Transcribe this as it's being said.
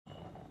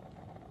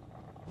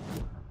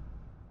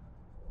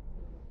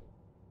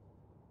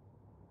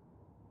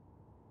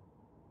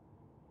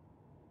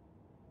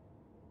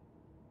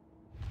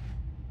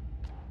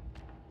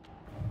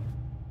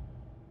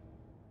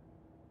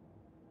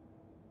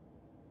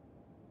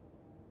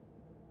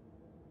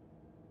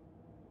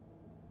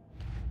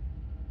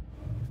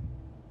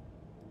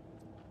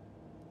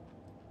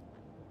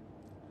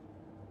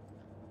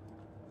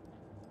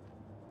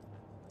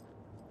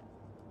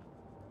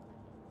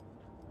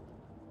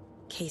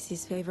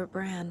Casey's favorite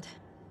brand.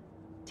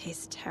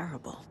 Tastes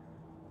terrible.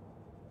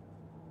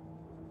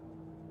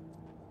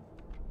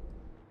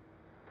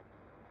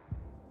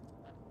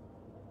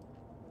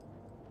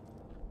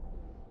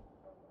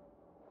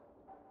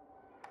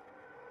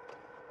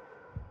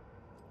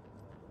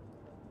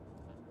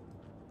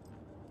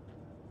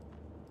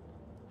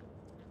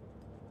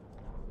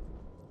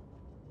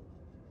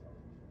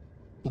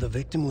 The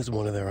victim was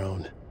one of their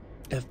own.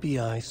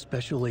 FBI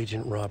Special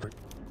Agent Robert.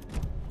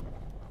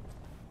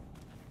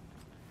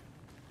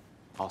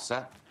 All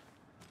set?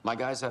 My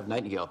guys have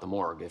Nightingale at the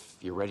morgue if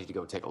you're ready to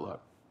go take a look.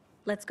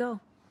 Let's go.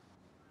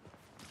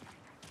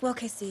 Well,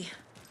 Casey,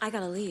 I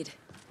got a lead.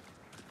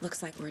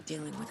 Looks like we're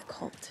dealing with a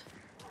cult.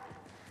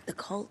 The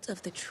cult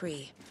of the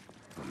tree.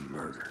 A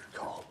murder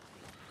cult.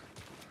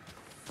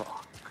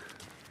 Fuck.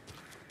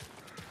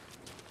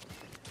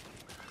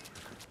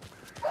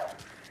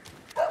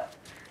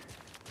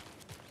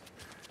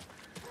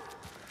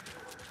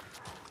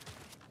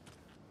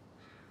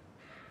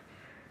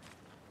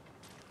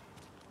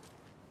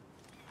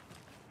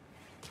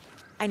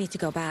 I need to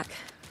go back.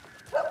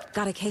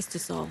 Got a case to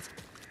solve.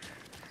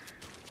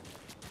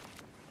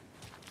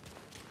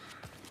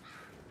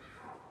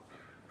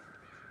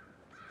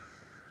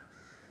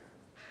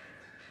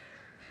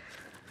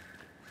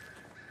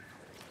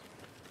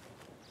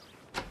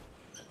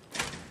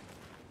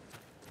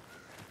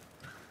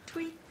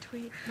 Tweet,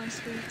 tweet, my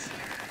sweets.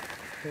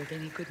 Heard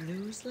any good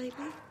news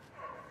lately?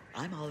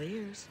 I'm all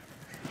ears.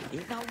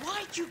 Now,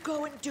 why'd you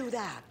go and do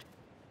that?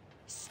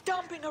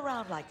 Stomping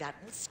around like that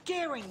and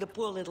scaring the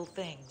poor little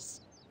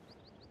things.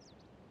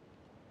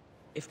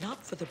 If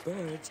not for the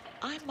birds,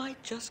 I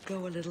might just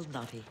go a little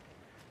nutty.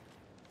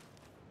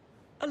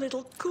 A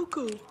little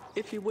cuckoo,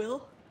 if you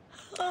will.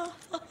 The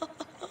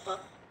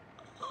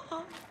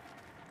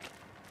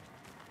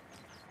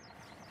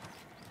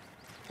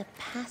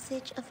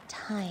passage of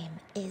time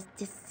is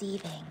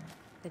deceiving.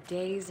 The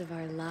days of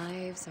our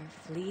lives are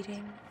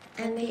fleeting,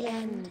 And the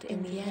end,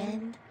 in the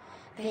end,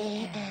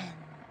 they end.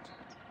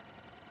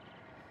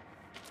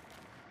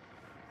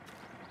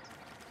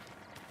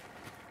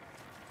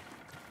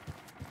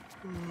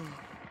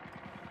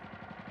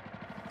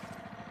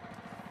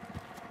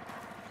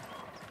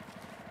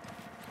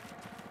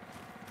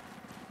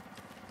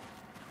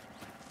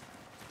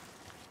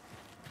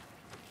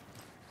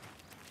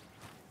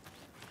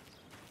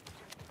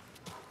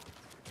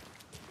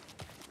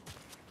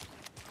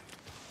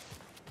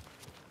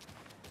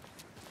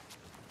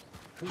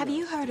 Have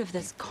you heard of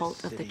this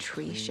cult of the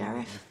tree,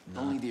 Sheriff?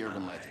 Only the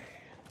urban legend.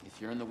 If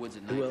you're in the woods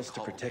at night, Who the else to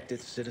cult will protect get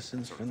its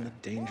citizens from the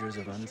dangers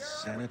of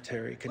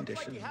unsanitary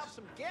conditions? You have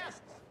some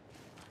guests.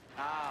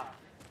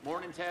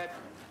 Morning, Ted.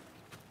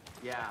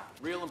 Yeah,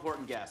 real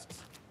important guests.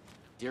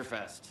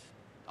 Deerfest.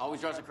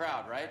 Always draws a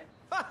crowd, right?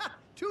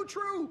 Too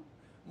true.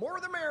 More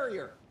the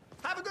merrier.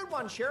 Have a good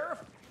one, Sheriff.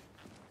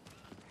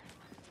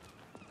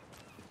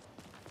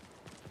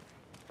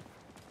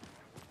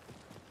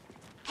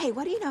 Hey,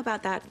 what do you know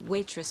about that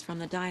waitress from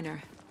the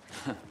diner?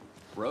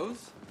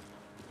 Rose?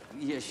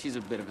 Yeah, she's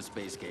a bit of a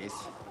space case.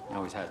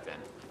 Always has been.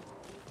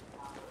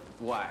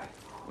 Why?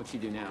 What'd she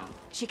do now?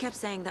 She kept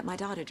saying that my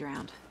daughter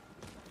drowned.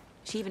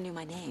 She even knew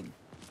my name.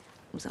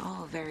 It was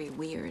all very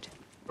weird.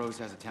 Rose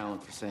has a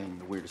talent for saying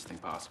the weirdest thing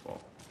possible.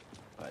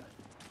 But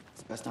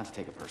it's best not to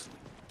take it personally.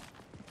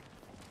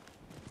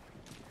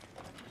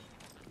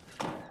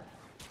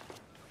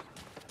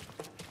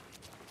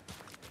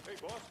 Hey,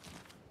 boss.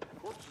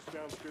 Corpse is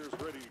downstairs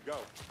ready to go.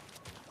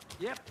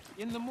 Yep,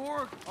 in the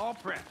morgue, all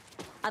prepped.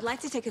 I'd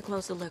like to take a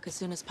closer look as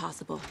soon as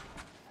possible.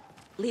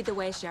 Lead the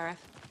way, Sheriff.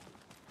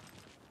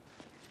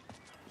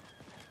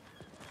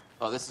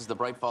 Oh, this is the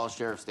Bright Falls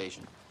Sheriff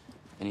Station.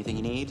 Anything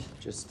you need,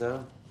 just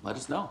let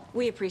us know.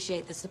 We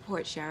appreciate the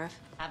support, Sheriff.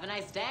 Have a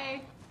nice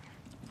day.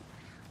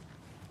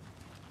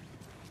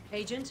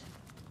 Agent?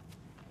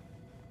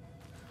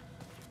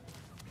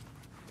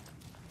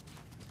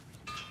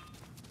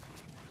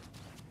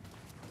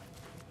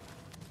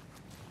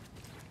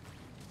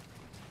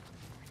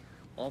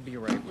 I'll be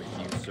right with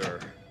you, sir.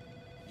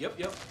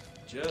 Yep.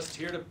 Just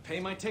here to pay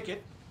my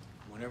ticket.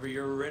 Whenever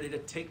you're ready to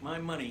take my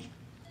money.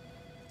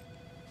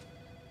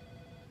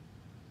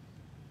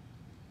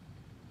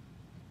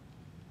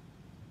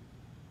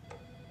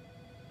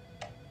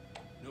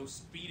 No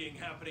speeding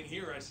happening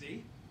here, I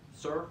see.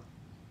 Sir,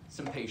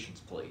 some patience,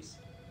 please.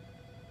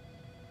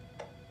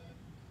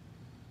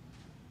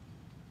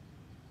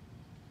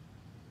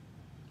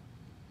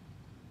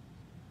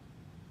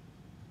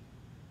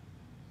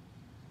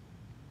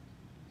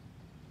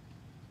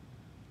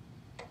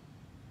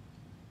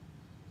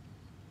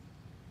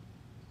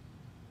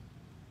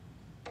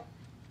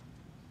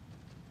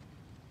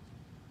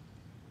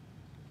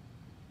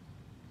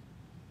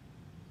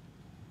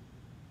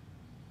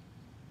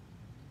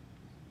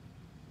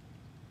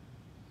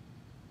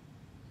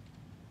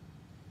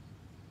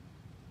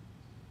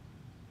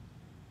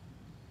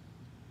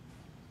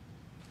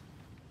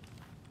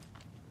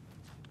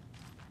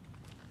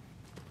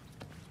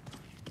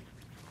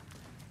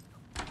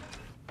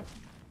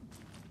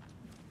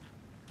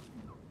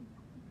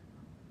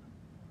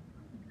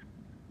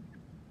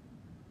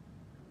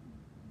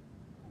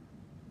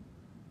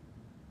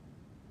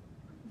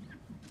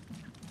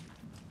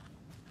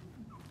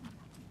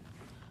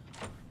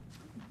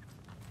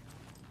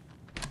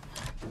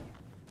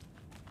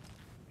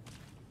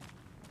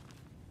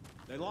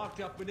 They locked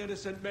up an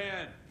innocent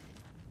man.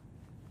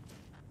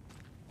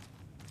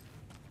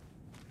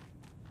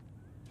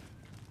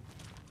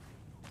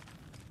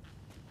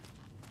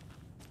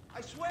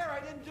 I swear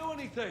I didn't do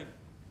anything.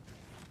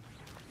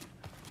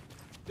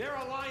 They're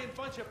a lying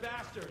bunch of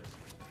bastards.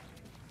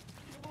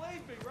 You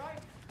believe me, right?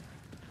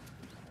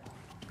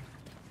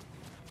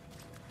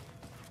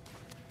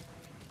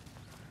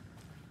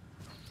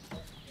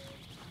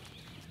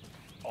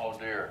 Oh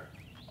dear,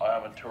 I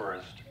am a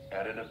tourist,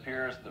 and it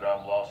appears that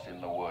I'm lost in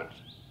the woods.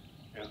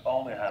 It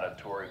only had a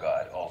tour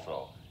guide,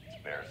 also.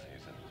 It's bear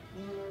season.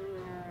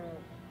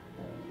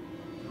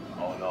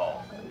 Oh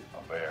no,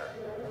 a bear.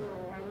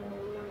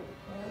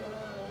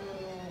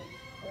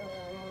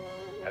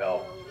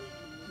 Help.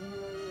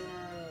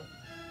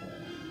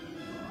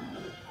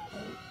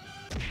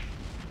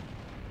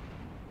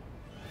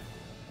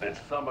 Did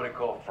somebody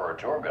call for a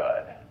tour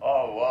guide?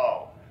 Oh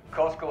wow,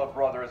 Koskela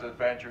Brothers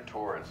Adventure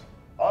Tours.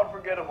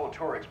 Unforgettable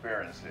tour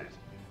experiences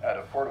at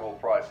affordable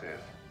prices.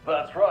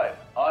 That's right,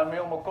 I'm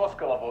Ilmo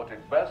Koskela,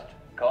 voted best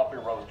coffee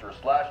roaster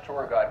 /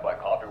 tour guide by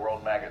Coffee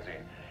World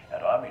magazine,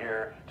 and I'm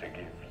here to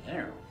give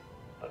you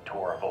the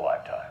tour of a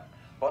lifetime.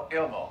 But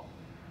Ilmo,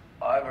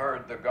 I've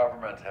heard the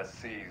government has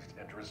seized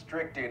and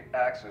restricted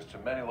access to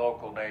many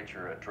local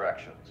nature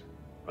attractions.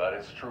 That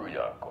is true,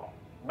 Janko.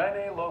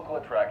 Many local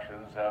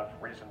attractions have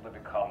recently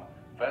become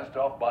fenced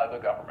off by the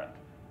government,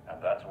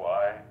 and that's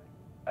why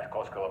at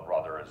Koskela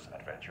Brothers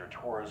Adventure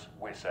Tours,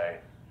 we say,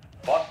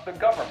 fuck the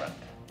government.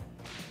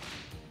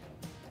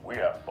 We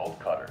have bolt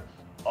cutters.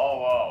 Oh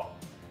wow,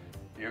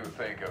 you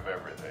think of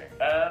everything,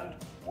 and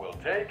we'll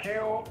take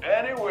you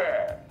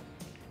anywhere.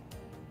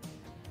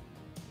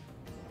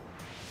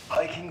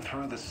 Hiking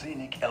through the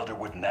scenic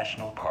Elderwood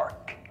National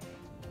Park.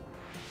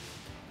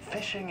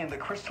 Fishing in the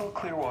crystal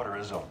clear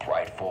waters of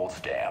Bright Falls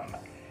Dam.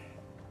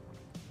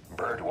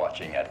 Bird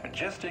watching at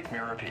majestic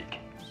Mirror Peak.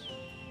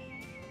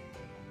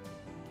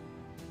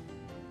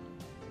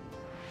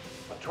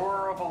 The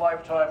tour of a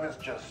lifetime is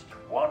just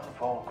one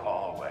phone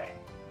call away.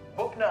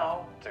 Book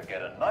now to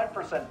get a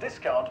 9%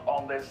 discount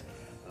on this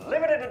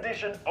limited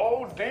edition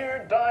Oh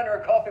Dear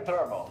Diner coffee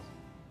thermos.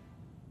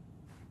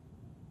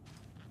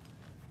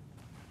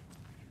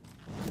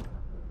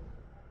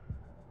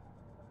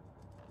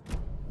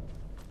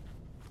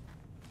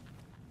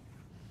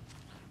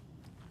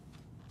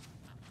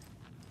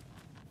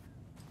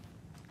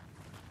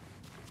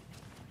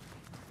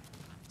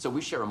 So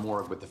we share a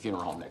morgue with the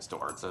funeral home next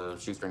door. It's a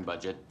shoestring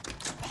budget.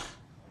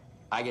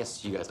 I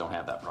guess you guys don't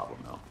have that problem,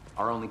 though.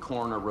 Our only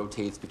coroner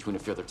rotates between a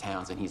few other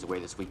towns, and he's away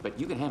this week, but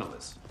you can handle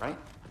this, right?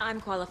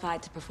 I'm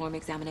qualified to perform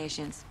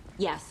examinations.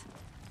 Yes.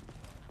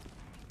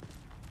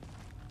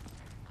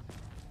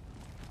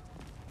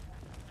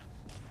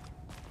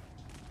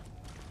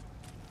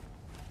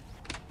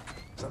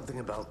 Something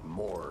about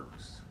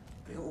morgues.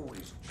 They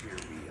always cheer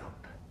me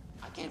up.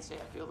 I can't say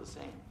I feel the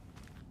same.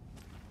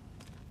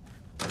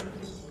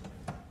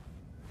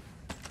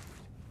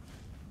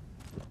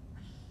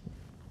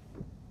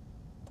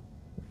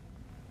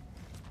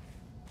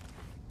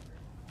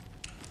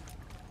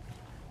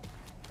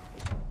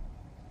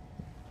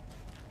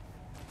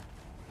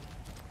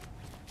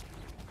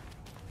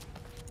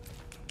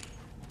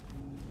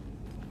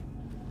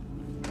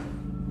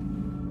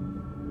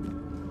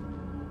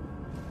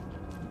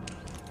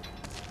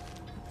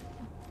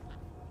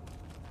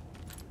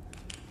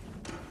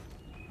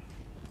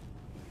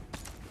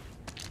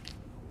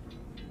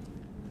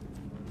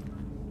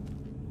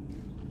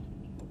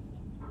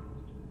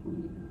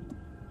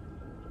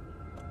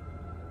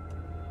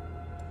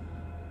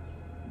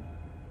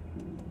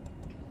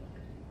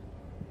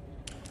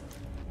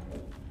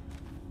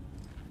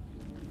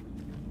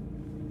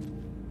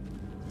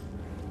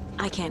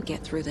 I can't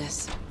get through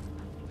this.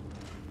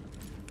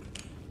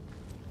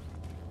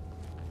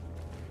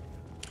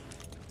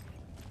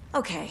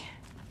 Okay,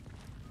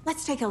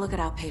 let's take a look at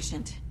our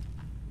patient.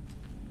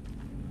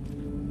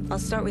 I'll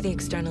start with the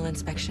external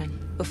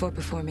inspection before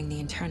performing the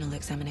internal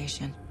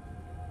examination.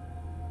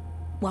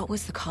 What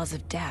was the cause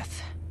of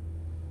death?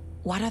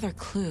 What other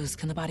clues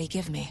can the body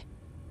give me?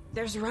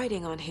 There's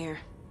writing on here.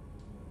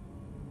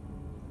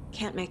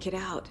 Can't make it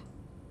out.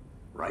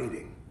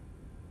 Writing?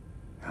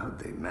 How'd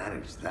they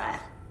manage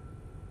that?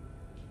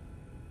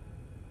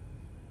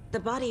 The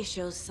body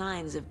shows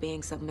signs of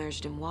being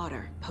submerged in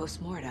water,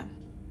 post-mortem.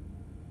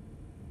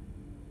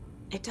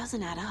 It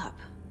doesn't add up.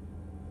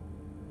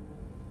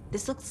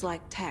 This looks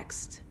like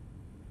text.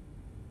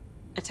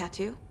 A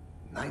tattoo?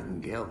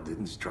 Nightingale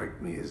didn't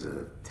strike me as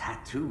a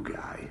tattoo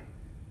guy.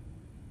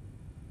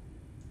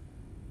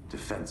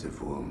 Defensive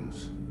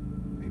wounds.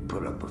 He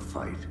put up a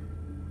fight.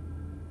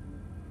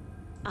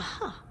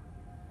 Aha.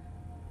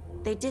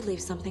 They did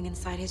leave something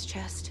inside his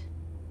chest.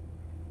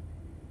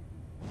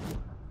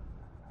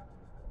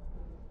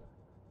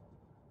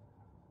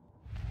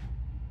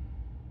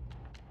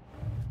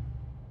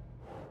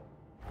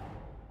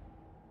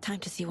 Time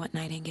to see what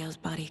Nightingale's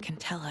body can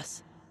tell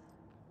us.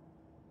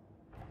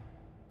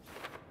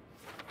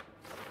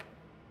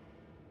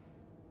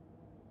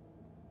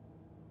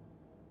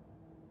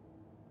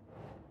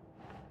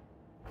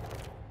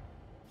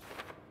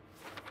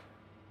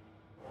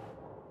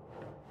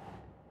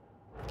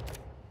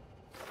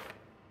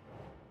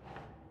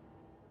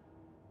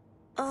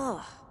 Ugh.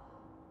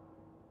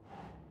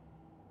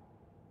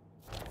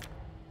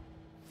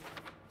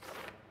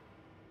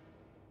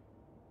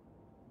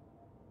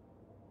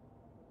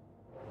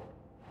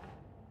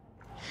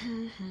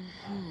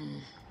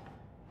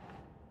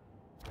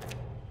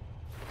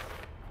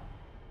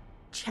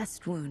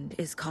 Chest wound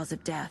is cause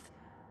of death,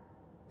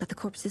 but the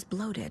corpse is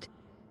bloated,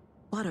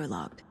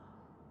 waterlogged.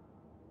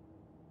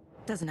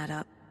 Doesn't add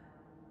up.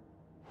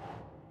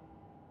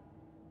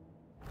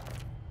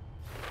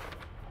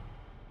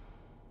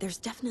 There's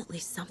definitely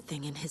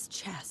something in his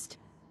chest.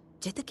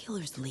 Did the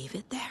killers leave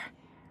it there?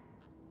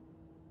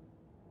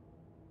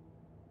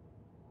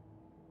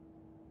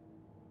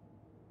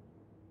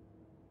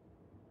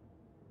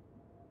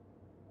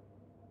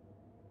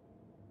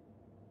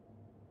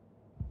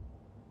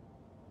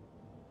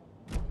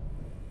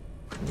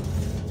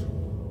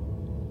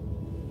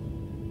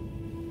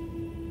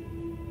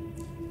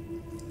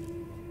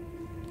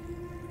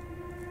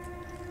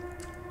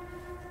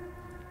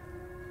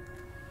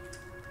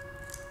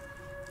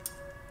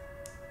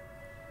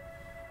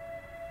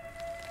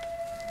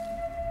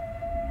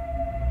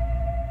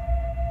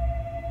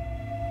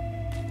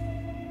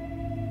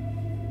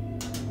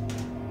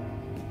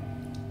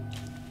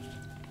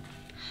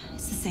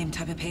 Same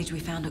type of page we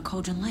found at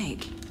Cauldron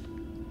Lake.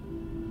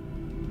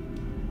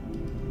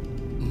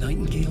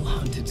 Nightingale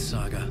hunted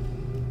Saga.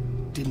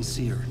 Didn't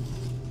see her.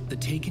 The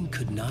Taken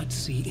could not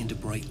see into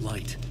bright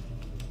light.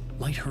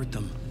 Light hurt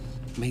them,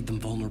 made them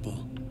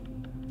vulnerable.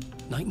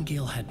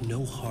 Nightingale had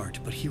no heart,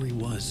 but here he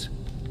was,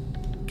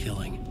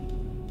 killing.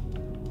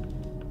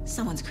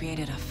 Someone's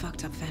created a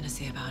fucked up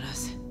fantasy about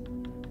us.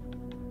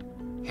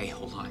 Hey,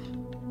 hold on.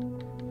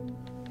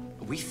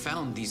 We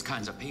found these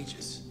kinds of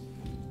pages.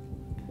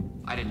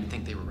 I didn't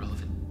think they were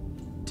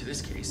relevant to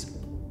this case.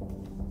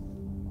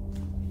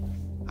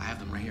 I have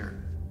them right here.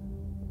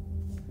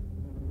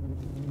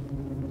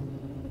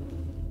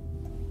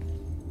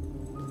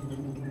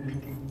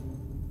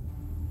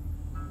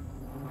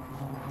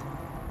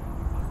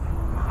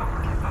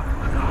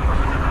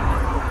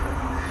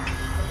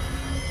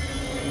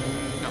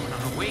 No,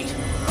 wait!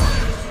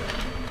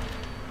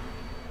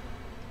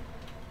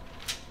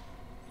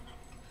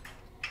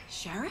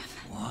 Sheriff?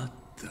 What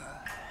the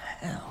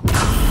hell?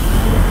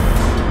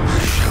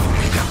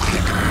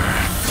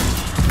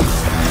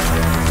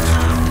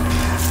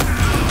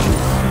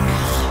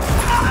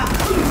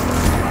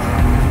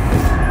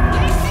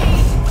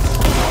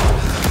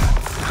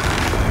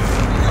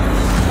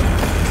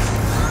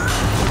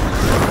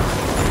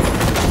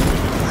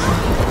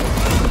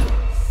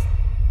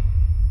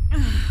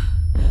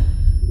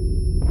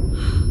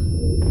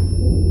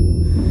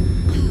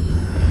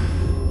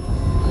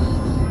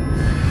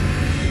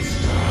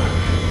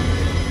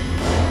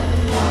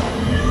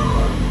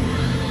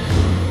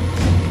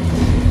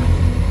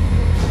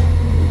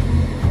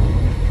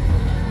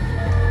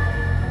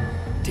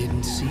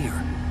 Didn't see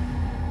her.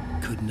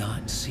 Could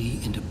not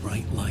see into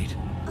bright light.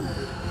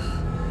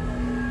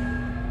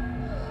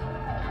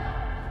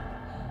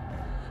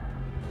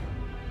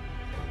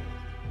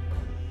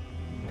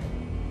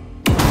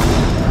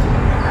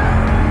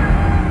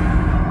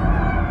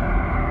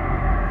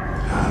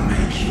 I'll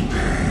make you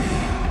pay.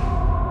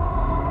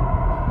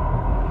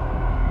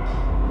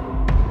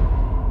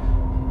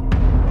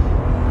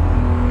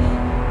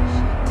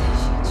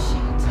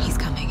 He's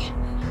coming.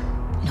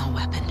 No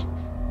weapon.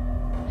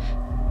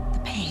 The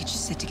page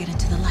set to get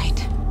into the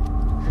light.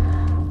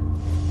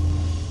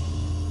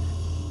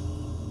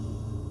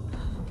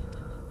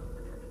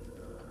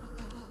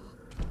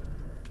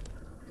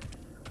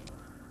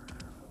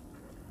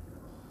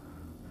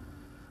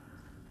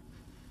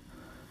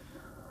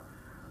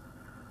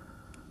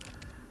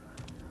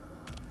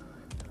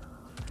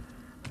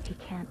 He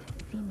can't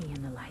see me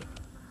in the light.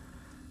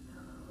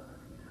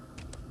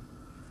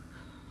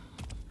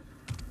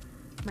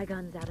 My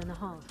gun's out in the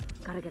hall.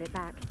 Gotta get it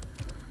back.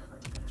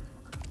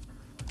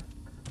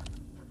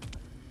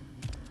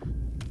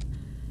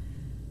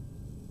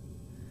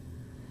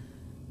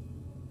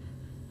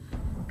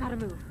 Gotta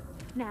move.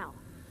 Now.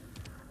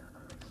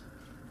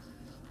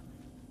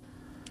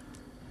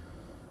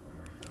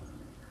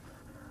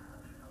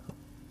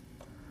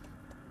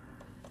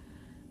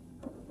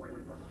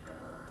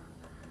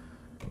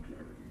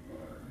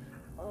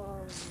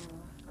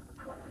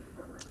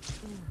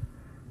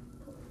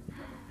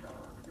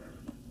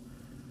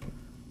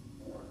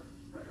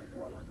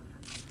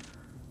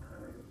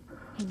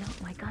 He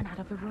knocked my gun out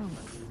of the room.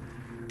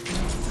 I need to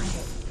find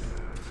it.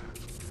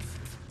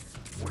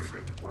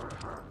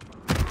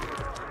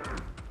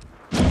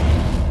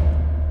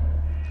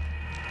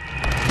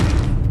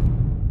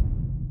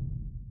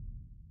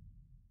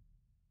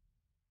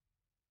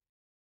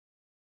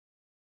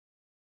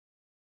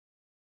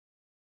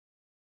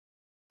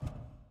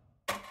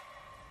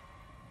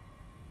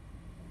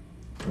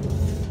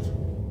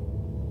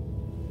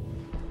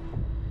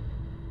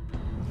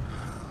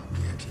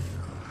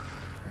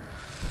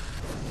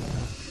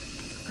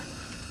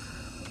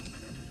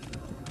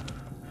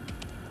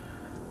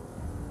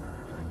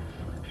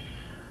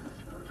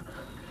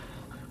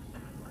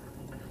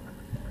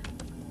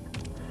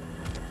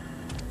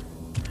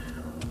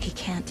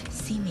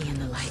 see me in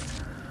the light.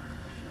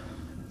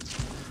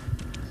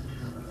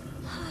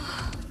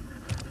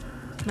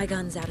 My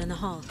gun's out in the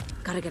hall.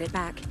 Gotta get it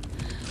back.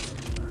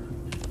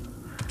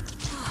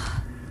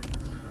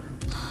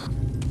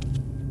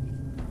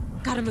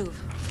 Gotta move.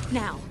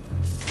 Now.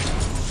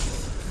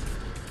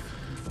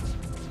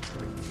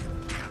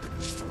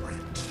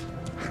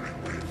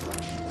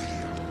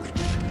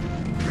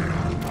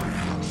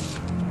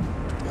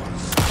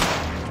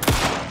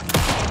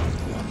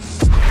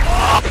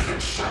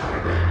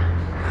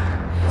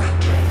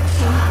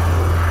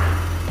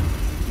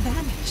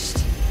 Vanished.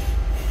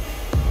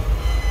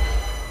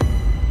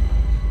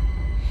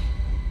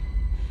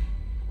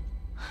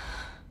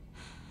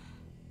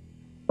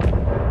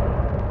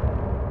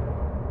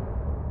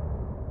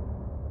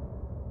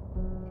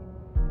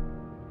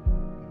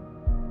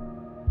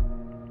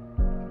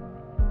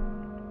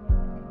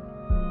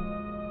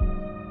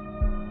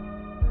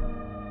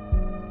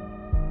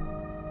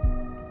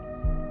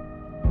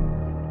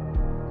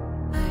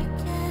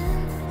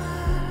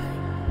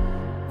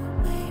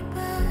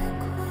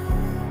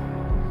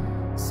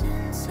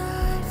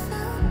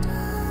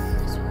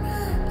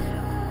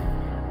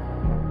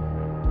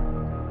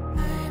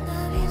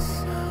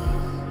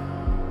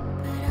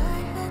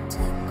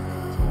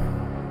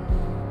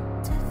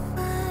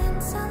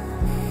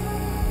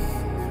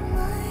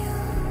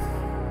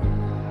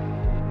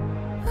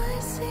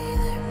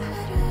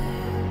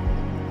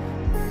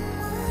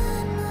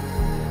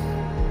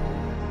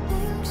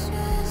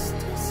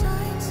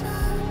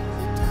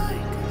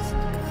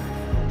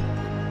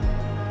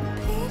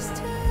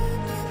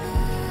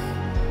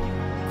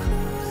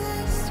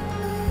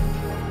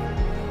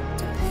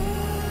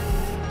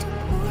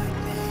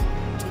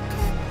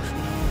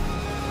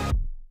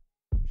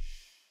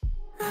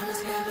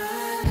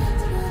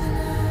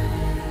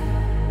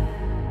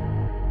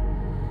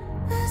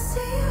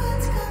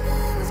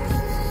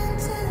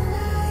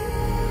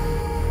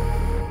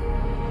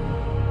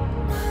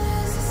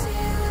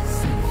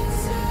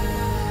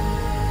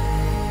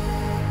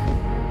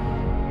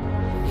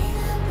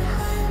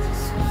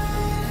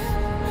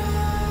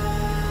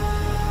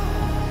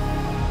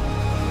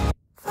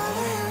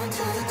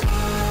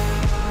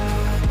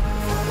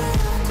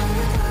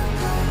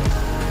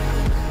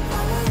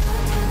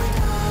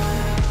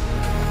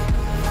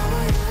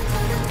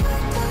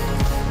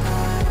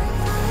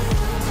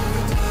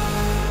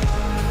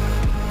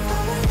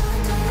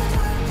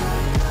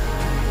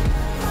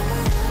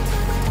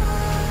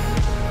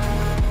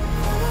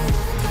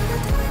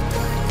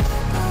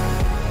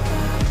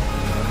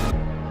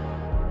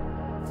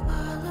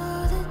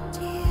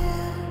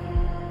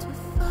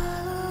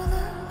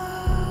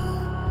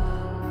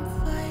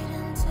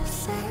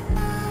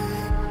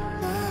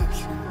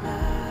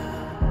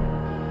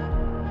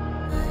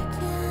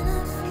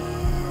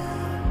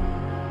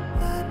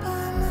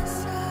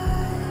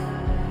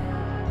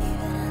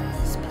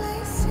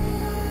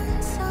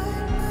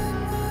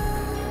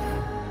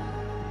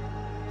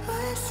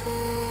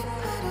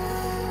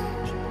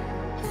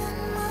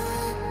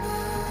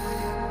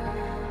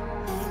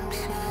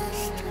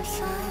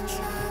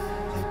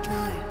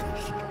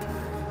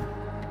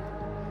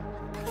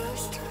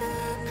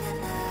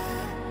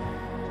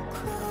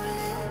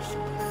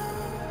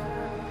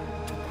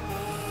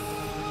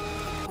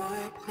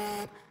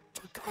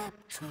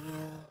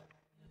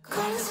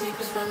 Call the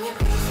secrets from your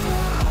crystal.